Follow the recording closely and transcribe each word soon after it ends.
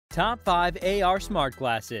Top 5 AR smart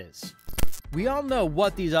glasses. We all know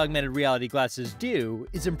what these augmented reality glasses do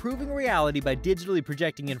is improving reality by digitally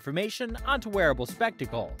projecting information onto wearable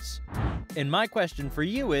spectacles. And my question for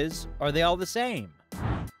you is, are they all the same?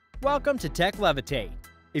 Welcome to Tech Levitate.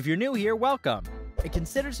 If you're new here, welcome, and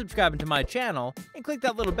consider subscribing to my channel and click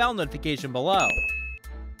that little bell notification below.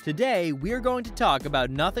 Today, we're going to talk about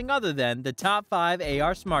nothing other than the top 5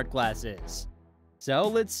 AR smart glasses. So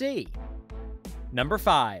let's see. Number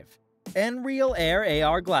 5. nreal Air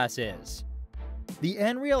AR glasses. The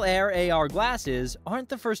nreal Air AR glasses aren't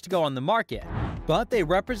the first to go on the market, but they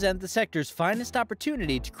represent the sector's finest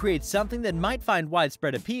opportunity to create something that might find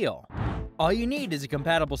widespread appeal. All you need is a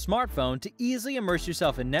compatible smartphone to easily immerse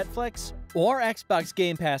yourself in Netflix or Xbox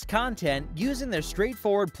Game Pass content using their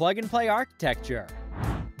straightforward plug-and-play architecture.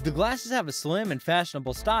 The glasses have a slim and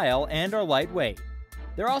fashionable style and are lightweight.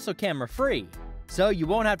 They're also camera-free, so you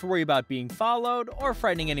won't have to worry about being followed or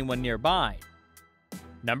frightening anyone nearby.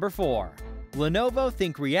 Number 4. Lenovo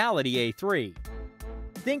ThinkReality A3.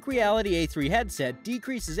 ThinkReality A3 headset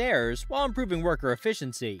decreases errors while improving worker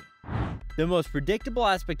efficiency. The most predictable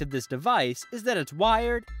aspect of this device is that it's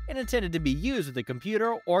wired and intended to be used with a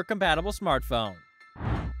computer or compatible smartphone.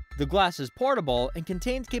 The glass is portable and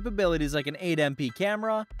contains capabilities like an 8MP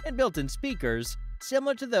camera and built-in speakers,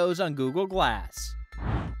 similar to those on Google Glass.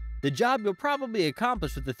 The job you'll probably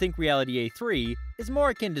accomplish with the ThinkReality A3 is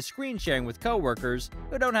more akin to screen sharing with coworkers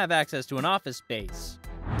who don't have access to an office space.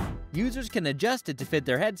 Users can adjust it to fit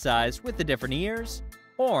their head size with the different ears,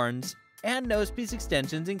 horns, and nosepiece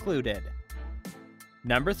extensions included.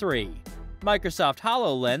 Number 3. Microsoft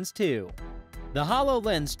HoloLens 2. The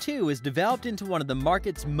HoloLens 2 is developed into one of the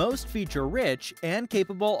market's most feature-rich and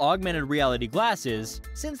capable augmented reality glasses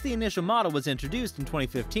since the initial model was introduced in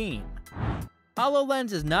 2015.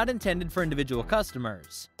 HoloLens is not intended for individual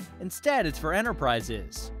customers. Instead, it's for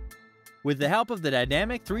enterprises. With the help of the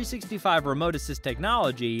dynamic 365 remote assist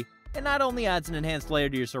technology, it not only adds an enhanced layer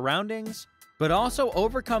to your surroundings, but also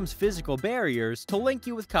overcomes physical barriers to link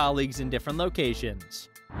you with colleagues in different locations.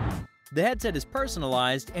 The headset is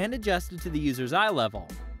personalized and adjusted to the user's eye level,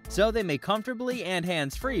 so they may comfortably and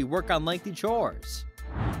hands-free work on lengthy chores.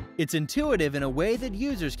 It's intuitive in a way that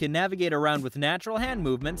users can navigate around with natural hand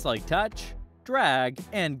movements like touch, drag,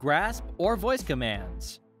 and grasp or voice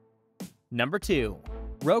commands. Number 2.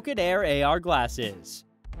 Rocket Air AR glasses.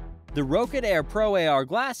 The Rocket Air Pro AR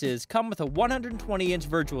glasses come with a 120-inch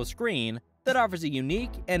virtual screen that offers a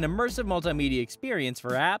unique and immersive multimedia experience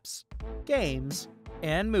for apps, games,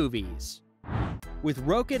 and movies. With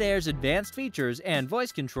Rocket Air's advanced features and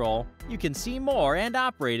voice control, you can see more and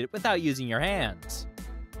operate it without using your hands.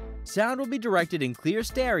 Sound will be directed in clear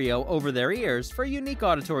stereo over their ears for a unique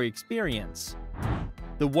auditory experience.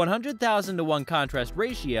 The 100,000:1 contrast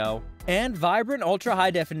ratio and vibrant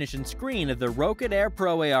ultra-high-definition screen of the Rocket Air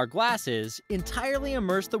Pro AR glasses entirely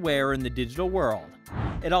immerse the wearer in the digital world.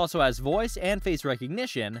 It also has voice and face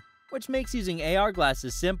recognition, which makes using AR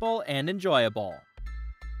glasses simple and enjoyable.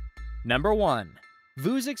 Number 1.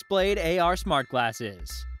 Vuzix Blade AR Smart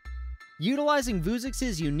Glasses. Utilizing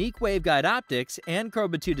Vuzix's unique waveguide optics and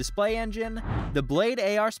Chroba 2 display engine, the Blade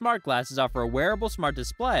AR smart glasses offer a wearable smart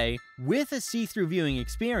display with a see-through viewing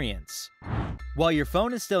experience. While your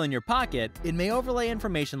phone is still in your pocket, it may overlay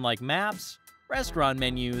information like maps, restaurant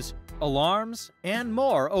menus, alarms, and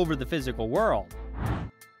more over the physical world.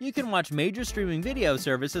 You can watch major streaming video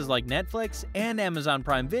services like Netflix and Amazon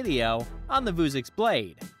Prime Video on the Vuzix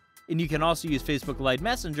Blade, and you can also use Facebook Lite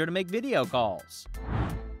Messenger to make video calls.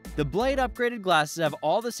 The Blade upgraded glasses have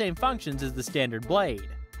all the same functions as the standard Blade.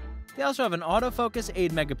 They also have an autofocus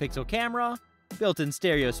 8-megapixel camera, built-in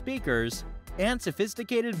stereo speakers, and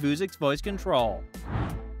sophisticated Vuzix voice control.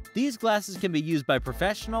 These glasses can be used by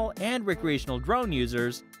professional and recreational drone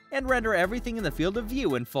users and render everything in the field of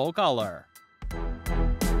view in full color.